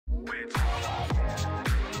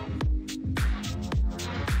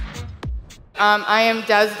I am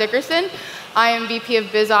Dickerson. I am VP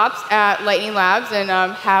of Biz Ops at Lightning Labs and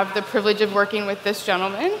have the privilege of working with this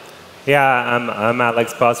gentleman. Yeah, I'm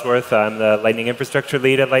Alex Bosworth. I'm the Lightning Infrastructure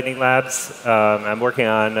Lead at Lightning Labs. I'm working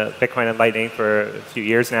on Bitcoin and Lightning for a few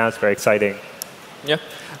years now. It's very exciting. Yeah.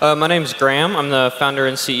 My name's Graham. I'm the founder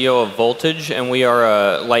and CEO of Voltage, and we are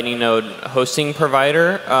a Lightning node hosting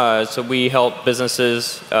provider. So we help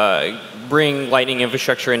businesses bring Lightning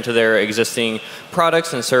infrastructure into their existing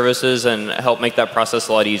products and services and help make that process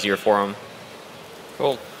a lot easier for them.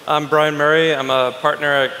 Cool. I'm Brian Murray. I'm a partner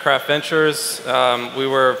at Craft Ventures. We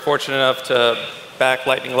were fortunate enough to back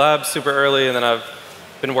Lightning Labs super early, and then I've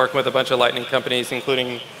been working with a bunch of Lightning companies,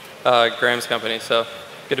 including Graham's company. So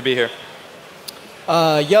good to be here.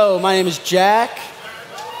 Yo, my name is Jack.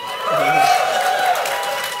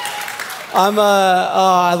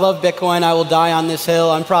 I love Bitcoin. I will die on this hill.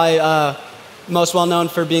 I'm probably most well known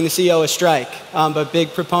for being the CEO of Strike, but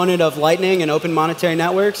big proponent of Lightning and open monetary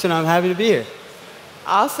networks, and I'm happy to be here.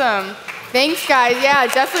 Awesome. Thanks, guys. Yeah,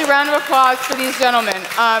 definitely a round of applause for these gentlemen.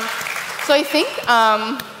 So I think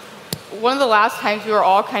one of the last times we were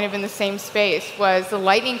all kind of in the same space was the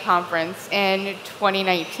Lightning conference in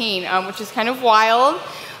 2019, which is kind of wild.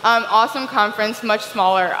 Awesome conference, much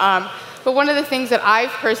smaller. But one of the things that I've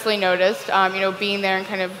personally noticed, being there and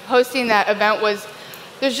kind of hosting that event was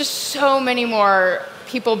there's just so many more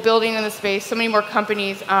people building in the space, so many more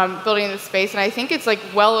companies building in the space, and I think it's like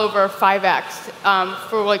well over 5x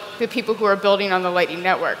for like the people who are building on the Lightning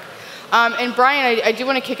Network. And Brian, I do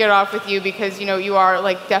want to kick it off with you because you are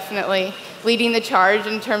like definitely leading the charge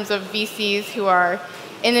in terms of VCs who are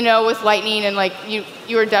in the know with Lightning, and like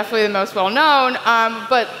you are definitely the most well known.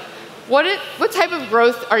 But what type of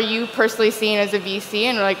growth are you personally seeing as a VC,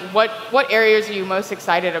 and like what areas are you most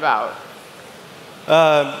excited about?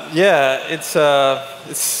 Yeah, it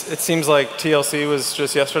seems like TLC was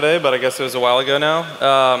just yesterday, but I guess it was a while ago now.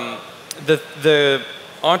 The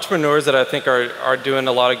entrepreneurs that I think are doing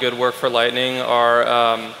a lot of good work for Lightning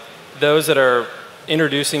are those that are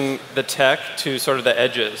introducing the tech to sort of the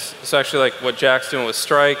edges. So actually like what Jack's doing with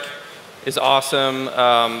Strike is awesome.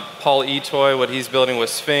 Paul Etoy, what he's building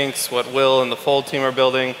with Sphinx, what Will and the Fold team are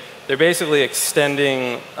building. They're basically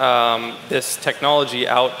extending this technology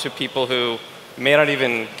out to people who may not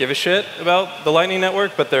even give a shit about the Lightning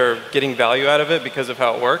Network, but they're getting value out of it because of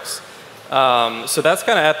how it works. So that's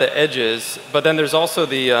kind of at the edges, but then there's also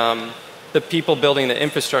the people building the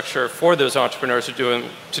infrastructure for those entrepreneurs to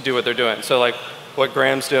do what they're doing. So like what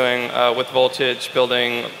Graham's doing with Voltage,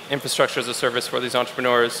 building infrastructure as a service for these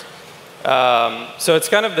entrepreneurs. So it's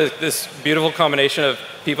kind of this beautiful combination of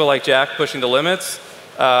people like Jack pushing the limits,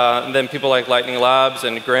 and then people like Lightning Labs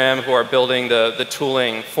and Graham who are building the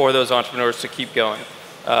tooling for those entrepreneurs to keep going.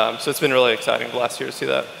 So it's been really exciting the last year to see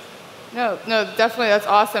that. No, definitely, that's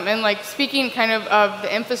awesome. And like speaking kind of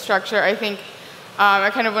the infrastructure, I think I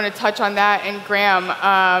kind of want to touch on that. And Graham,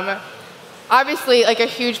 obviously, like a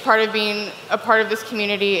huge part of being a part of this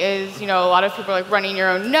community is, a lot of people are like running your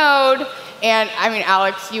own node. And I mean,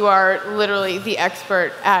 Alex, you are literally the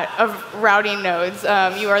expert of routing nodes.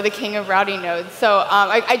 You are the king of routing nodes. So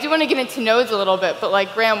I do want to get into nodes a little bit, but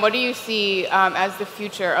like Graham, what do you see as the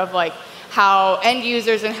future of like how end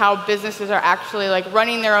users and how businesses are actually like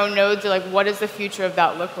running their own nodes, or like what does the future of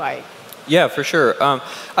that look like? Yeah, for sure.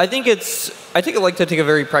 I think I like to take a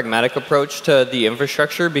very pragmatic approach to the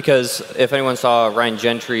infrastructure, because if anyone saw Ryan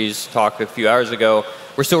Gentry's talk a few hours ago,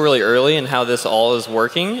 we're still really early in how this all is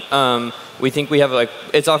working. We think we have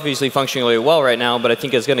it's obviously functioning really well right now, but I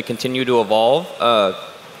think it's going to continue to evolve,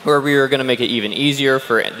 where we are going to make it even easier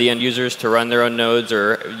for the end users to run their own nodes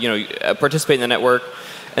or participate in the network.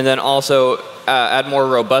 And then also add more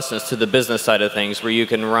robustness to the business side of things, where you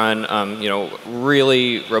can run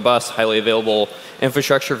really robust, highly available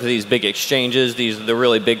infrastructure for these big exchanges, the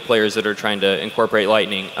really big players that are trying to incorporate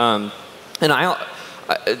Lightning. And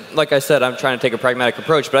like I said, I'm trying to take a pragmatic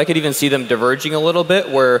approach, but I could even see them diverging a little bit,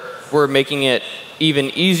 where we're making it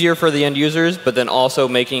even easier for the end users, but then also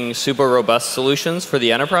making super robust solutions for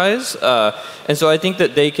the enterprise. And so I think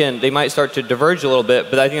that they might start to diverge a little bit,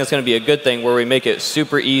 but I think that's going to be a good thing, where we make it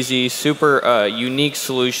super easy, super unique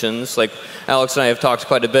solutions. Like Alex and I have talked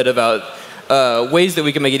quite a bit about ways that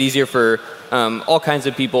we can make it easier for all kinds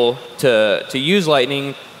of people to use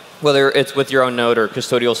Lightning, whether it's with your own node or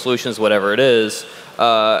custodial solutions, whatever it is.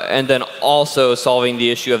 And then also solving the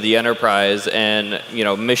issue of the enterprise and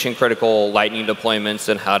mission critical Lightning deployments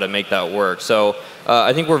and how to make that work. So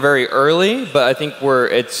I think we're very early, but I think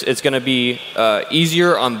it's going to be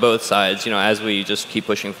easier on both sides, as we just keep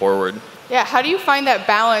pushing forward. Yeah, how do you find that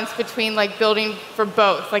balance between like building for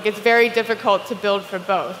both? Like it's very difficult to build for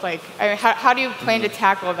both. Like how do you plan to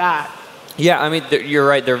tackle that? Yeah, I mean, you're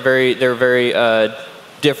right. They're very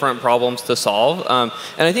different problems to solve. And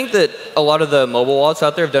I think that a lot of the mobile wallets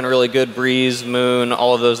out there have done really good. Breeze, Moon,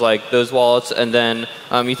 all of those wallets. And then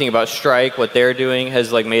you think about Strike, what they're doing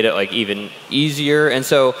has made it even easier. And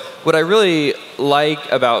so what I really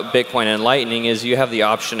like about Bitcoin and Lightning is you have the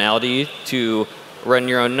optionality to run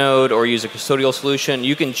your own node or use a custodial solution.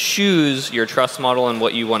 You can choose your trust model and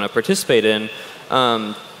what you want to participate in.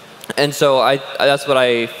 And so that's what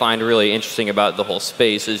I find really interesting about the whole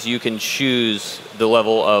space is you can choose the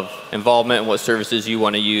level of involvement and what services you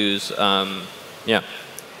want to use. Yeah.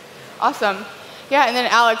 Awesome. Yeah, and then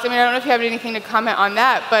Alex, I mean, I don't know if you have anything to comment on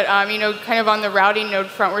that, but kind of on the routing node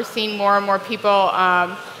front, we're seeing more and more people,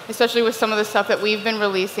 especially with some of the stuff that we've been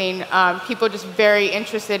releasing, people just very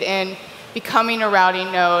interested in becoming a routing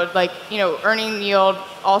node, earning yield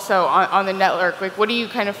also on the network. What do you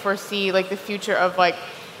kind of foresee, the future of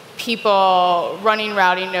people running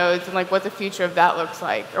routing nodes and what the future of that looks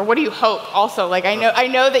like? Or what do you hope also? I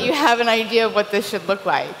know that you have an idea of what this should look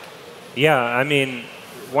like. Yeah, I mean,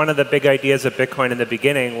 one of the big ideas of Bitcoin in the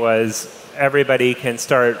beginning was everybody can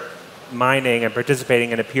start mining and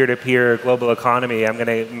participating in a peer-to-peer global economy. I'm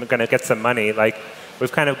gonna get some money.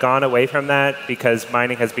 We've kind of gone away from that because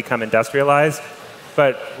mining has become industrialized.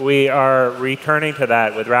 But we are returning to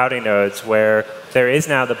that with routing nodes where there is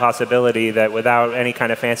now the possibility that without any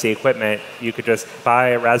kind of fancy equipment, you could just buy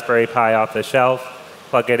a Raspberry Pi off the shelf,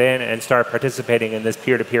 plug it in, and start participating in this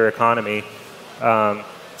peer-to-peer economy.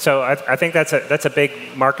 So I think that's a big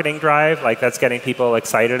marketing drive. That's getting people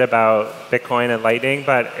excited about Bitcoin and Lightning.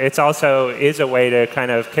 But it's also is a way to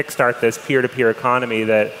kind of kickstart this peer-to-peer economy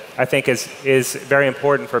that I think is very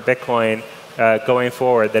important for Bitcoin going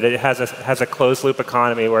forward, that it has a closed-loop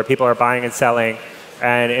economy where people are buying and selling,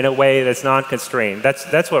 and in a way that's non-constrained.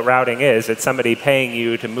 That's what routing is. It's somebody paying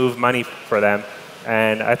you to move money for them,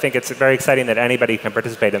 and I think it's very exciting that anybody can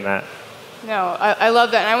participate in that. No, I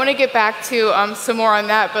love that, and I want to get back to some more on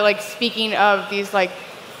that. But speaking of these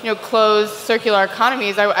closed circular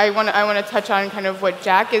economies, I want to touch on kind of what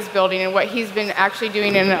Jack is building and what he's been actually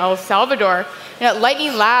doing in El Salvador. At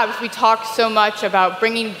Lightning Labs, we talk so much about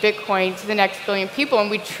bringing Bitcoin to the next billion people, and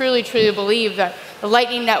we truly, truly believe that the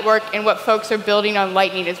Lightning Network and what folks are building on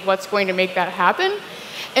Lightning is what's going to make that happen.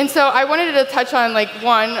 And so I wanted to touch on,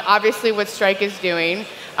 one, obviously what Strike is doing,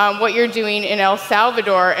 what you're doing in El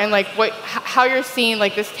Salvador, and how you're seeing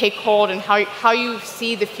this take hold and how you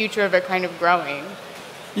see the future of it kind of growing.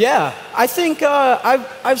 Yeah, I think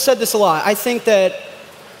I've said this a lot. I think that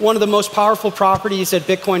one of the most powerful properties that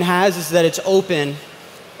Bitcoin has is that it's open.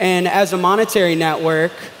 And as a monetary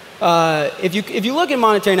network, if you look at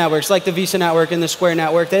monetary networks like the Visa network and the Square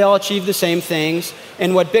network, they all achieve the same things.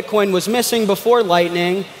 And what Bitcoin was missing before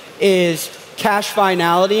Lightning is cash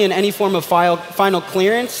finality and any form of final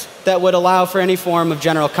clearance that would allow for any form of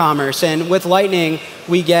general commerce. And with Lightning,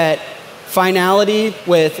 we get finality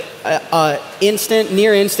with instant,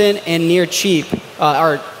 near instant, and near cheap,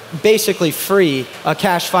 or basically free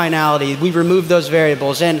cash finality. We remove those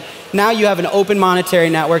variables. And now you have an open monetary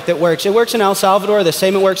network that works. It works in El Salvador, the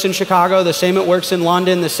same it works in Chicago, the same it works in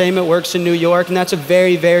London, the same it works in New York, and that's a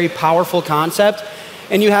very, very powerful concept.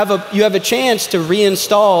 And you have a chance to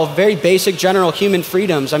reinstall very basic general human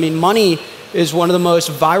freedoms. I mean, money is one of the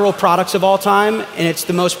most viral products of all time, and it's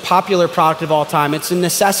the most popular product of all time. It's a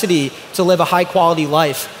necessity to live a high quality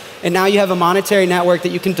life. And now you have a monetary network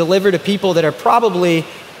that you can deliver to people that are probably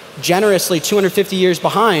generously 250 years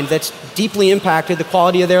behind, that's deeply impacted the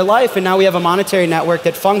quality of their life. And now we have a monetary network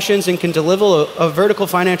that functions and can deliver a vertical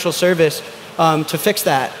financial service to fix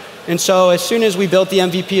that. And so as soon as we built the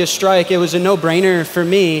MVP of Strike, it was a no-brainer for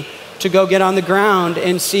me to go get on the ground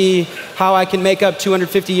and see how I can make up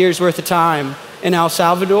 250 years worth of time in El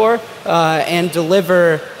Salvador and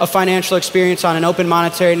deliver a financial experience on an open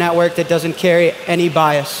monetary network that doesn't carry any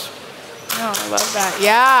bias. Oh, I love that.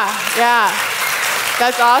 Yeah.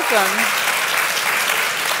 That's awesome.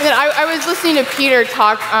 And then I was listening to Peter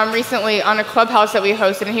talk recently on a clubhouse that we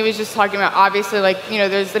hosted, and he was just talking about, obviously,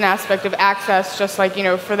 there's an aspect of access, just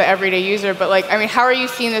for the everyday user, but how are you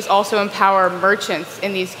seeing this also empower merchants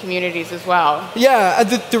in these communities as well? Yeah,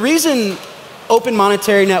 the reason open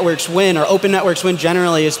monetary networks win, or open networks win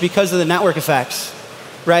generally, is because of the network effects,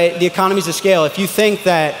 right? The economies of scale. If you think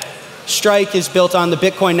that Strike is built on the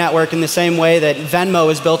Bitcoin network in the same way that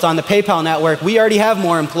Venmo is built on the PayPal network, we already have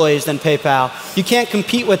more employees than PayPal. You can't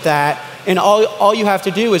compete with that, and all you have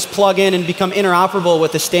to do is plug in and become interoperable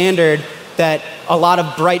with the standard that a lot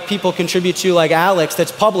of bright people contribute to, like Alex,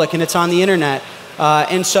 that's public and it's on the internet.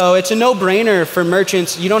 And so it's a no-brainer for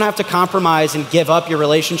merchants. You don't have to compromise and give up your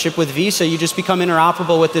relationship with Visa. You just become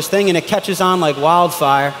interoperable with this thing, and it catches on like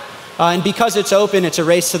wildfire. And because it's open, it's a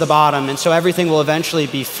race to the bottom, and so everything will eventually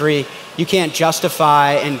be free. You can't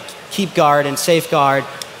justify and keep guard and safeguard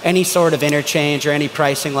any sort of interchange or any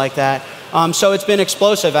pricing like that. So it's been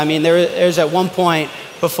explosive. I mean, there's at one point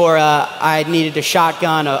before I needed to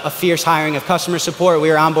shotgun a fierce hiring of customer support, we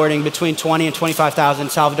were onboarding between 20 and 25,000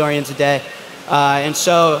 Salvadorians a day. And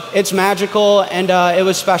so it's magical, and it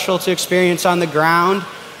was special to experience on the ground.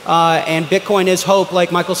 And Bitcoin is hope,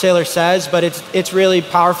 like Michael Saylor says, but it's really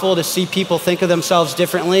powerful to see people think of themselves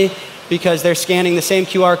differently because they're scanning the same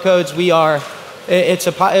QR codes we are. It's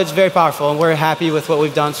very powerful, and we're happy with what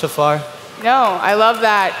we've done so far. No, I love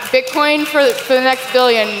that. Bitcoin for the next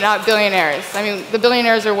billion, not billionaires. I mean, the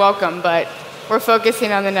billionaires are welcome, but we're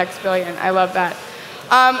focusing on the next billion. I love that.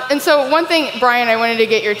 And so one thing, Brian, I wanted to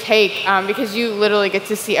get your take because you literally get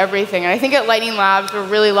to see everything. And I think at Lightning Labs, we're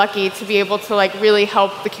really lucky to be able to like really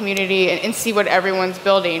help the community and see what everyone's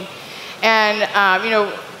building. And you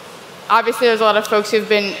know, obviously there's a lot of folks who've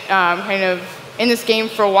been kind of in this game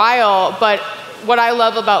for a while, but what I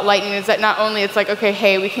love about Lightning is that not only it's like, okay,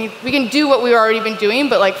 hey, we can do what we've already been doing,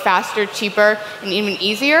 but like faster, cheaper, and even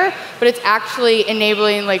easier, but it's actually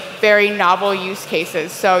enabling like very novel use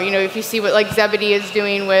cases. So, you know, if you see what like Zebedee is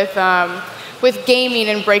doing with gaming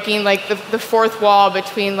and breaking like the fourth wall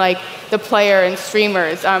between like the player and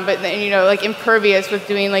streamers, but then, you know, like Impervious with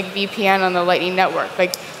doing like VPN on the Lightning Network.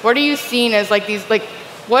 Like, what are you seeing as like these, like,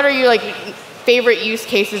 what are your like favorite use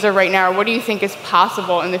cases of right now, or what do you think is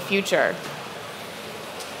possible in the future?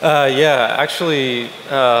 Yeah, actually,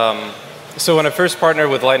 so when I first partnered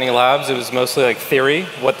with Lightning Labs, it was mostly like theory,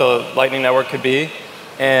 what the Lightning Network could be.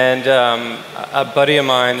 And a buddy of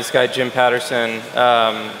mine, this guy Jim Patterson,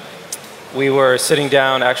 we were sitting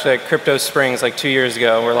down actually at Crypto Springs like 2 years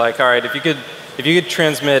ago, and we're like, all right, if you could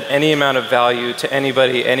transmit any amount of value to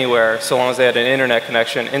anybody anywhere, so long as they had an internet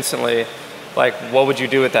connection instantly, like what would you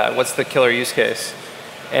do with that? What's the killer use case?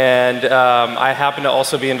 And I happen to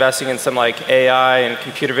also be investing in some like AI and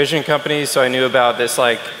computer vision companies, so I knew about this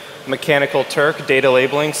like Mechanical Turk data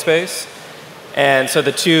labeling space. And so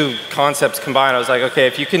the two concepts combined, I was like, okay,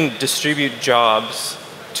 if you can distribute jobs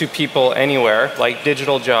to people anywhere, like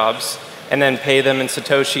digital jobs, and then pay them in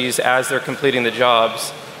Satoshis as they're completing the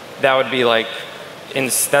jobs, that would be like,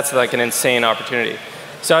 that's like an insane opportunity.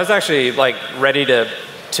 So I was actually like ready to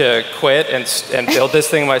quit and build this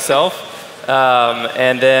thing myself.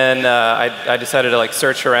 And then I decided to like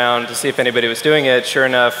search around to see if anybody was doing it. Sure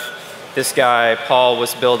enough, this guy, Paul,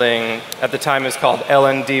 was building, at the time it was called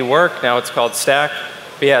LND Work, now it's called Stack.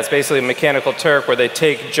 But yeah, it's basically Mechanical Turk where they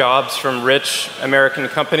take jobs from rich American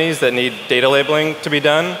companies that need data labeling to be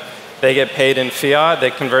done. They get paid in fiat,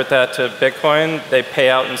 they convert that to Bitcoin, they pay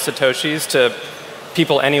out in Satoshis to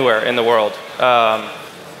people anywhere in the world. I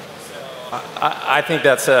think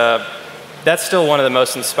that's still one of the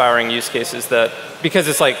most inspiring use cases because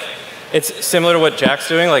it's like, it's similar to what Jack's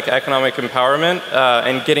doing, like economic empowerment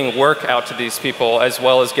and getting work out to these people as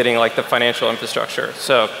well as getting like the financial infrastructure.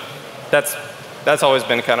 So that's always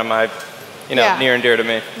been kind of my, near and dear to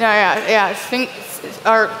me. No, yeah. Sphinx,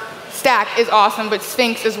 or Stack is awesome, but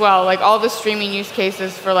Sphinx as well. Like all the streaming use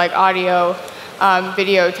cases for like audio,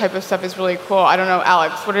 video type of stuff is really cool. I don't know,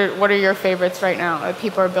 Alex, what are your favorites right now that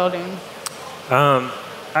people are building?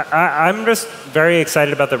 I'm just very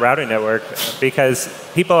excited about the routing network because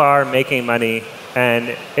people are making money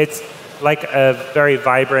and it's like a very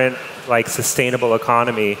vibrant, like sustainable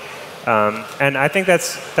economy. And I think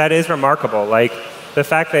that is remarkable. Like the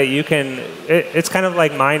fact that you can, it's kind of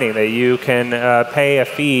like mining, that you can pay a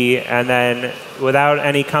fee and then without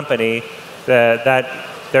any company, that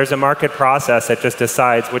there's a market process that just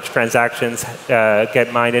decides which transactions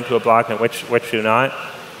get mined into a block and which do not.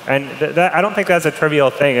 And I don't think that's a trivial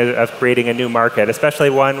thing of creating a new market, especially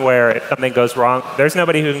one where if something goes wrong, there's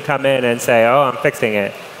nobody who can come in and say, oh, I'm fixing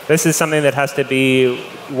it. This is something that has to be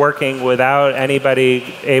working without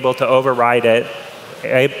anybody able to override it,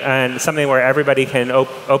 and something where everybody can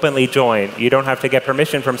openly join. You don't have to get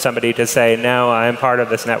permission from somebody to say, no, I'm part of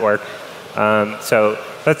this network. So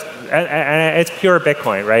that's, and it's pure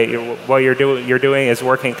Bitcoin, right? What you're doing is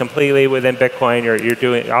working completely within Bitcoin.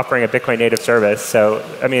 You're offering a Bitcoin native service. So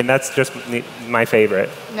I mean, that's just my favorite.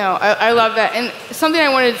 No, I love that. And something I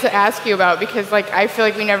wanted to ask you about, because like I feel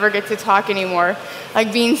like we never get to talk anymore,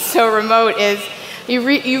 like being so remote, is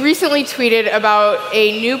you recently tweeted about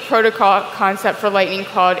a new protocol concept for Lightning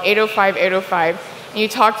called 805.805, and you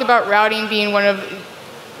talked about routing being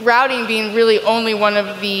really only one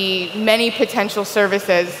of the many potential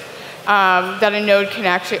services that a node can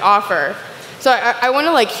actually offer. So I want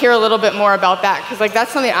to like hear a little bit more about that, because like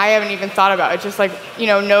that's something I haven't even thought about. It's just like,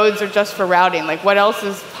 nodes are just for routing. Like what else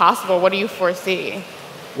is possible? What do you foresee?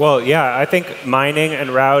 Well, yeah, I think mining and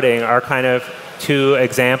routing are kind of two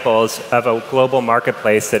examples of a global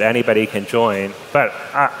marketplace that anybody can join. But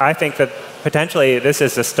I think that potentially this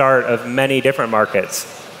is the start of many different markets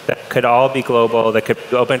that could all be global, that could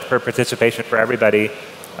be open for participation for everybody.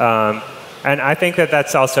 And I think that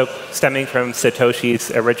that's also stemming from Satoshi's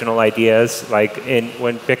original ideas. Like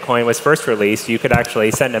when Bitcoin was first released, you could actually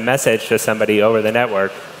send a message to somebody over the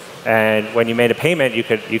network. And when you made a payment, you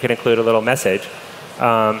could include a little message.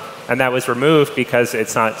 And that was removed because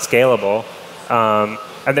it's not scalable.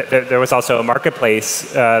 And there was also a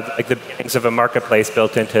marketplace, like the beginnings of a marketplace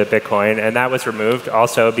built into Bitcoin, and that was removed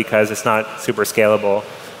also because it's not super scalable.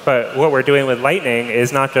 But what we're doing with Lightning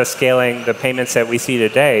is not just scaling the payments that we see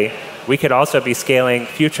today. We could also be scaling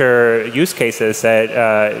future use cases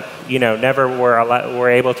that never were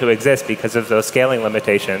able to exist because of those scaling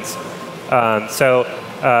limitations. So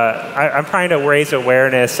I'm trying to raise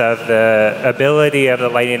awareness of the ability of the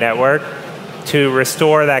Lightning Network to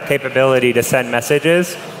restore that capability to send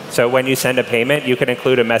messages. So when you send a payment, you can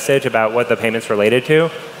include a message about what the payment's related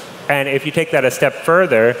to. And if you take that a step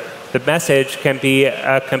further, the message can be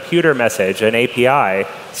a computer message, an API.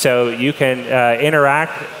 So you can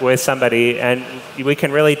interact with somebody, and we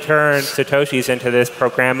can really turn Satoshis into this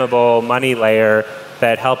programmable money layer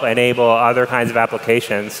that help enable other kinds of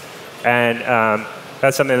applications. And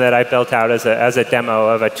that's something that I built out as a demo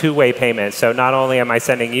of a two-way payment. So not only am I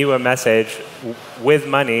sending you a message with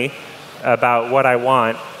money about what I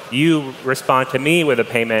want, you respond to me with a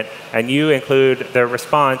payment, and you include the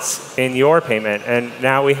response in your payment. And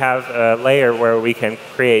now we have a layer where we can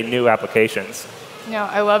create new applications. No,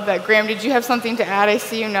 I love that. Graham, did you have something to add? I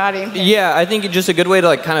see you nodding. Yeah, I think just a good way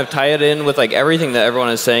to kind of tie it in with everything that everyone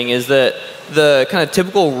is saying is that the kind of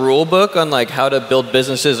typical rule book on how to build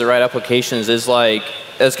businesses or write applications is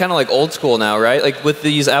it's kind of old school now, right? Like with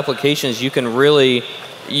these applications,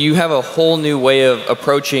 you have a whole new way of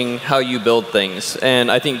approaching how you build things.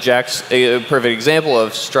 And I think Jack's a perfect example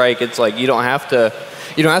of Strike. It's you don't have to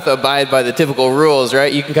abide by the typical rules,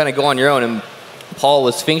 right? You can kind of go on your own. And Paul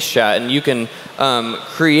with Sphinx Chat, and you can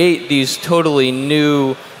create these totally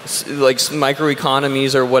new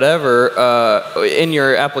microeconomies or whatever in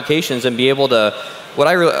your applications and be able to. What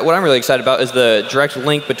I'm really excited about is the direct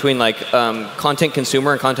link between content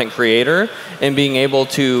consumer and content creator, and being able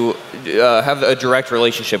to have a direct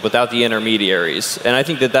relationship without the intermediaries. And I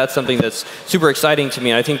think that that's something that's super exciting to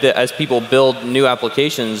me. And I think that as people build new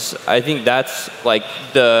applications, I think that's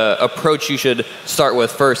the approach you should start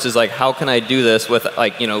with first is how can I do this with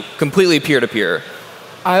completely peer-to-peer?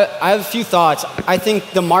 I have a few thoughts. I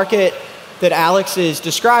think the market that Alex is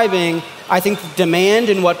describing, I think the demand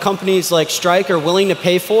and what companies like Strike are willing to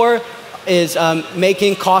pay for is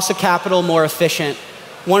making cost of capital more efficient.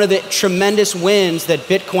 One of the tremendous wins that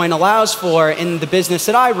Bitcoin allows for in the business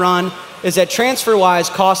that I run is that transfer-wise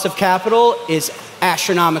cost of capital is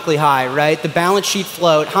astronomically high, right? The balance sheet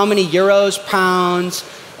float, how many euros, pounds,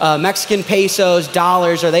 Mexican pesos,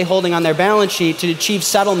 dollars are they holding on their balance sheet to achieve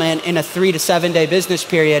settlement in a 3 to 7 day business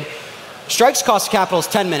period? Strike's cost of capital is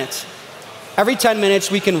 10 minutes. Every 10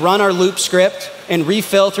 minutes, we can run our loop script and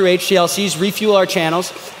refill through HTLCs, refuel our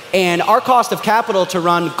channels. And our cost of capital to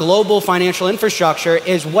run global financial infrastructure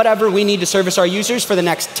is whatever we need to service our users for the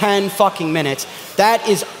next 10 fucking minutes. That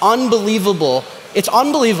is unbelievable. It's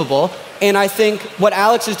unbelievable. And I think what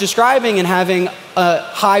Alex is describing and having a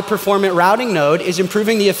high performant routing node is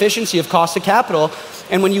improving the efficiency of cost of capital.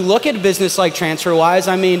 And when you look at a business like TransferWise,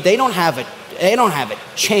 I mean, they don't have a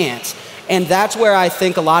chance. And that's where I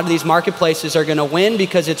think a lot of these marketplaces are going to win,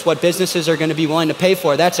 because it's what businesses are going to be willing to pay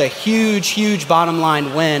for. That's a huge, huge bottom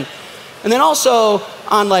line win. And then also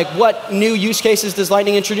on what new use cases does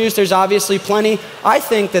Lightning introduce, there's obviously plenty. I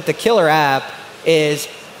think that the killer app is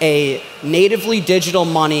a natively digital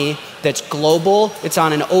money that's global. It's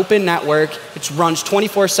on an open network. It runs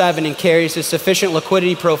 24/7 and carries a sufficient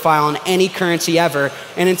liquidity profile on any currency ever.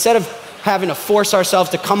 And instead of having to force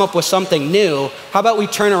ourselves to come up with something new, how about we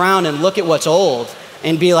turn around and look at what's old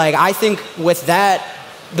and be I think with that,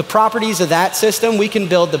 the properties of that system, we can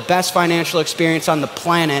build the best financial experience on the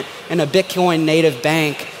planet in a Bitcoin native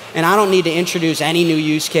bank. And I don't need to introduce any new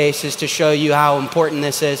use cases to show you how important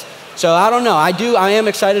this is. So I don't know. I am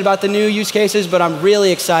excited about the new use cases, but I'm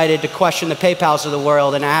really excited to question the PayPals of the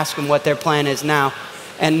world and ask them what their plan is now.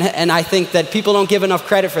 And I think that people don't give enough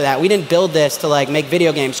credit for that. We didn't build this to make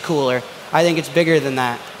video games cooler. I think it's bigger than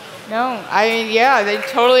that. No, I mean, yeah, they're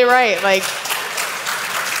totally right.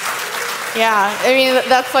 Yeah, I mean,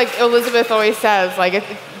 that's Elizabeth always says,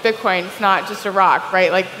 Bitcoin. It's not just a rock,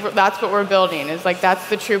 right? Like that's what we're building. Is like that's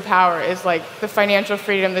the true power. Is like the financial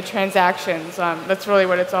freedom, the transactions. That's really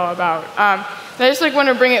what it's all about. And I just like want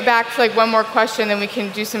to bring it back to like one more question, then we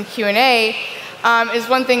can do some Q&A. Is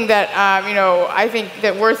one thing that I think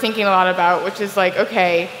that we're thinking a lot about, which is like,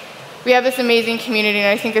 okay, we have this amazing community, and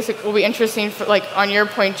I think this will be interesting for like on your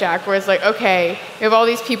point, Jack, where it's like, okay, we have all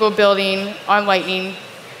these people building on Lightning,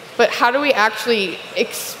 but how do we actually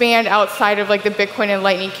expand outside of like the Bitcoin and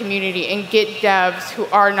Lightning community and get devs who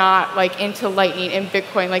are not like into Lightning and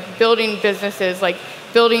Bitcoin, like building businesses, like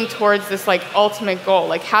building towards this like ultimate goal?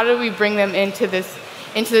 Like how do we bring them into this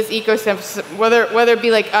ecosystem, whether it be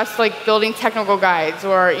like us like building technical guides,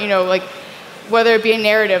 or like whether it be a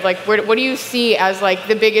narrative, like what do you see as like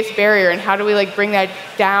the biggest barrier, and how do we like bring that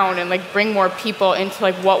down and like bring more people into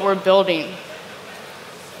like what we're building?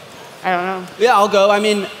 I don't know. Yeah, I'll go. I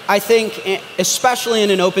mean, I think especially in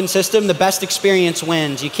an open system, the best experience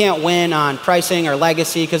wins. You can't win on pricing or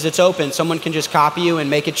legacy because it's open. Someone can just copy you and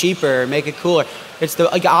make it cheaper or make it cooler. It's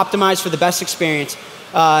optimized for the best experience.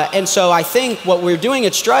 And so I think what we're doing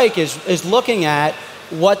at Strike is looking at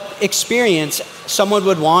what experience someone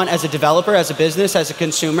would want as a developer, as a business, as a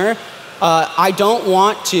consumer. I don't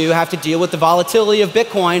want to have to deal with the volatility of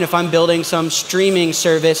Bitcoin if I'm building some streaming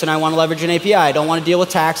service and I want to leverage an API. I don't want to deal with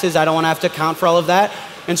taxes. I don't want to have to account for all of that.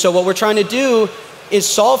 And so what we're trying to do is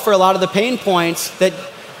solve for a lot of the pain points that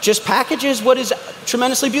just packages what is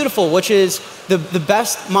tremendously beautiful, which is the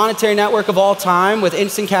best monetary network of all time with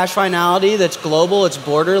instant cash finality that's global, it's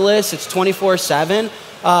borderless, it's 24/7.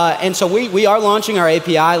 And so we are launching our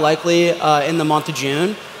API likely in the month of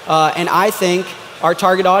June. And I think our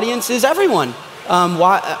target audience is everyone.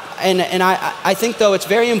 I think, though, it's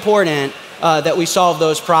very important that we solve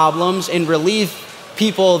those problems and relieve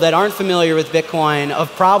people that aren't familiar with Bitcoin of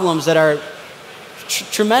problems that are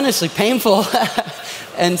tremendously painful.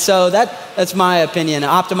 And so that's my opinion.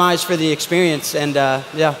 Optimize for the experience, and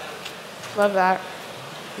yeah. Love that.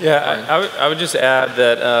 Yeah, I would just add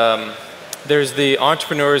that there's the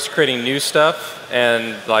entrepreneurs creating new stuff,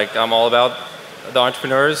 and like I'm all about the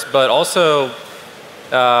entrepreneurs, but also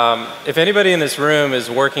if anybody in this room is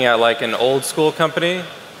working at like an old school company,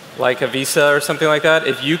 like a Visa or something like that,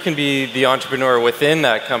 if you can be the entrepreneur within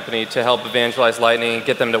that company to help evangelize Lightning,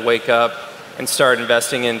 get them to wake up and start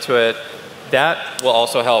investing into it, that will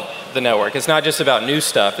also help the network. It's not just about new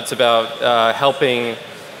stuff, it's about helping.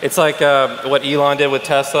 It's like what Elon did with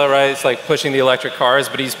Tesla, right? It's like pushing the electric cars,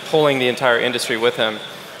 but he's pulling the entire industry with him.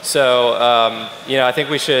 So, I think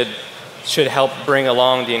we should help bring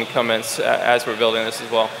along the incumbents as we're building this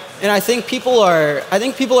as well. And I think people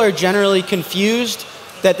are generally confused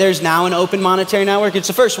that there's now an open monetary network. It's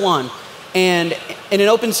the first one. And in an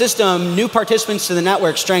open system, new participants to the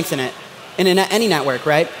network strengthen it. And in any network,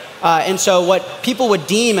 right? And so what people would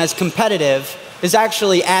deem as competitive is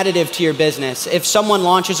actually additive to your business. If someone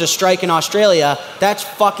launches a Strike in Australia, that's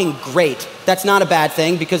fucking great. That's not a bad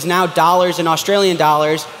thing, because now dollars and Australian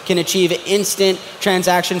dollars can achieve instant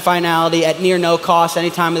transaction finality at near no cost any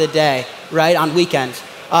time of the day, right, on weekends.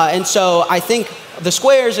 And so I think the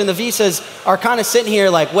Squares and the Visas are kind of sitting here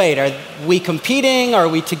like, wait, are we competing? Are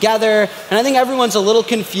we together? And I think everyone's a little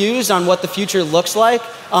confused on what the future looks like.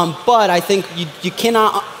 But I think you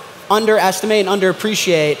cannot underestimate and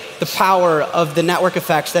underappreciate the power of the network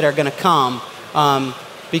effects that are going to come.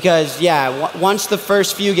 Because, once the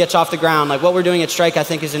first few gets off the ground, like what we're doing at Strike, I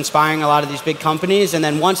think is inspiring a lot of these big companies. And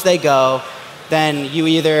then once they go, then you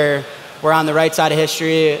either were on the right side of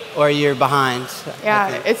history or you're behind.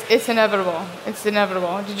 Yeah, it's inevitable. It's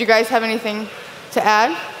inevitable. Did you guys have anything to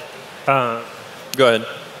add? Go ahead.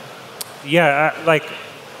 Yeah,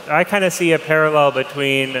 I kind of see a parallel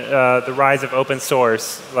between the rise of open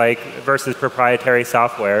source, versus proprietary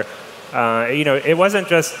software. It wasn't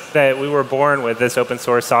just that we were born with this open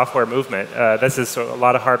source software movement. This is a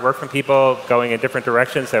lot of hard work from people going in different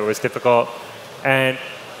directions that was difficult. And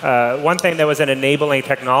one thing that was an enabling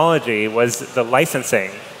technology was the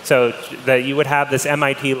licensing. So that you would have this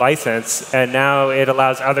MIT license, and now it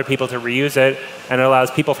allows other people to reuse it, and it allows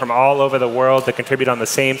people from all over the world to contribute on the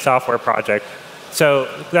same software project. So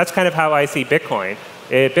that's kind of how I see Bitcoin.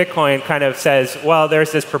 Bitcoin kind of says, well,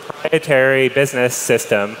 there's this proprietary business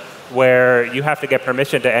system where you have to get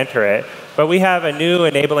permission to enter it. But we have a new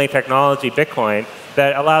enabling technology, Bitcoin,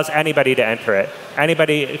 that allows anybody to enter it.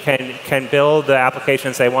 Anybody can build the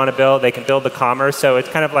applications they want to build. They can build the commerce. So it's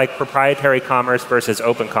kind of like proprietary commerce versus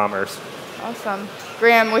open commerce. Awesome.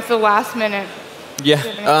 Graham, with the last minute.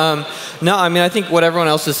 Yeah. No, I mean, I think what everyone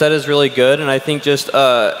else has said is really good, and I think just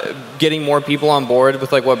getting more people on board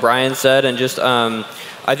with like what Brian said, and just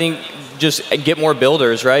I think just get more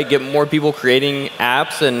builders, right? Get more people creating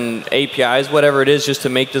apps and APIs, whatever it is, just to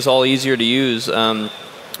make this all easier to use.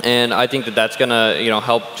 And I think that that's going to,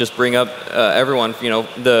 help just bring up everyone.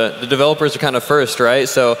 The developers are kind of first, right?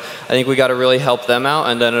 So I think we got to really help them out,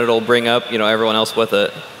 and then it'll bring up, everyone else with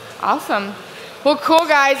it. Awesome. Well, cool,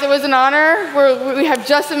 guys. It was an honor. We have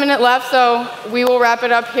just a minute left, so we will wrap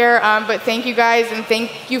it up here. But thank you, guys, and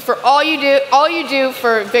thank you for all you do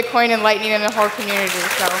for Bitcoin and Lightning and the whole community.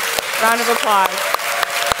 So round of applause.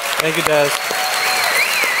 Thank you, Des.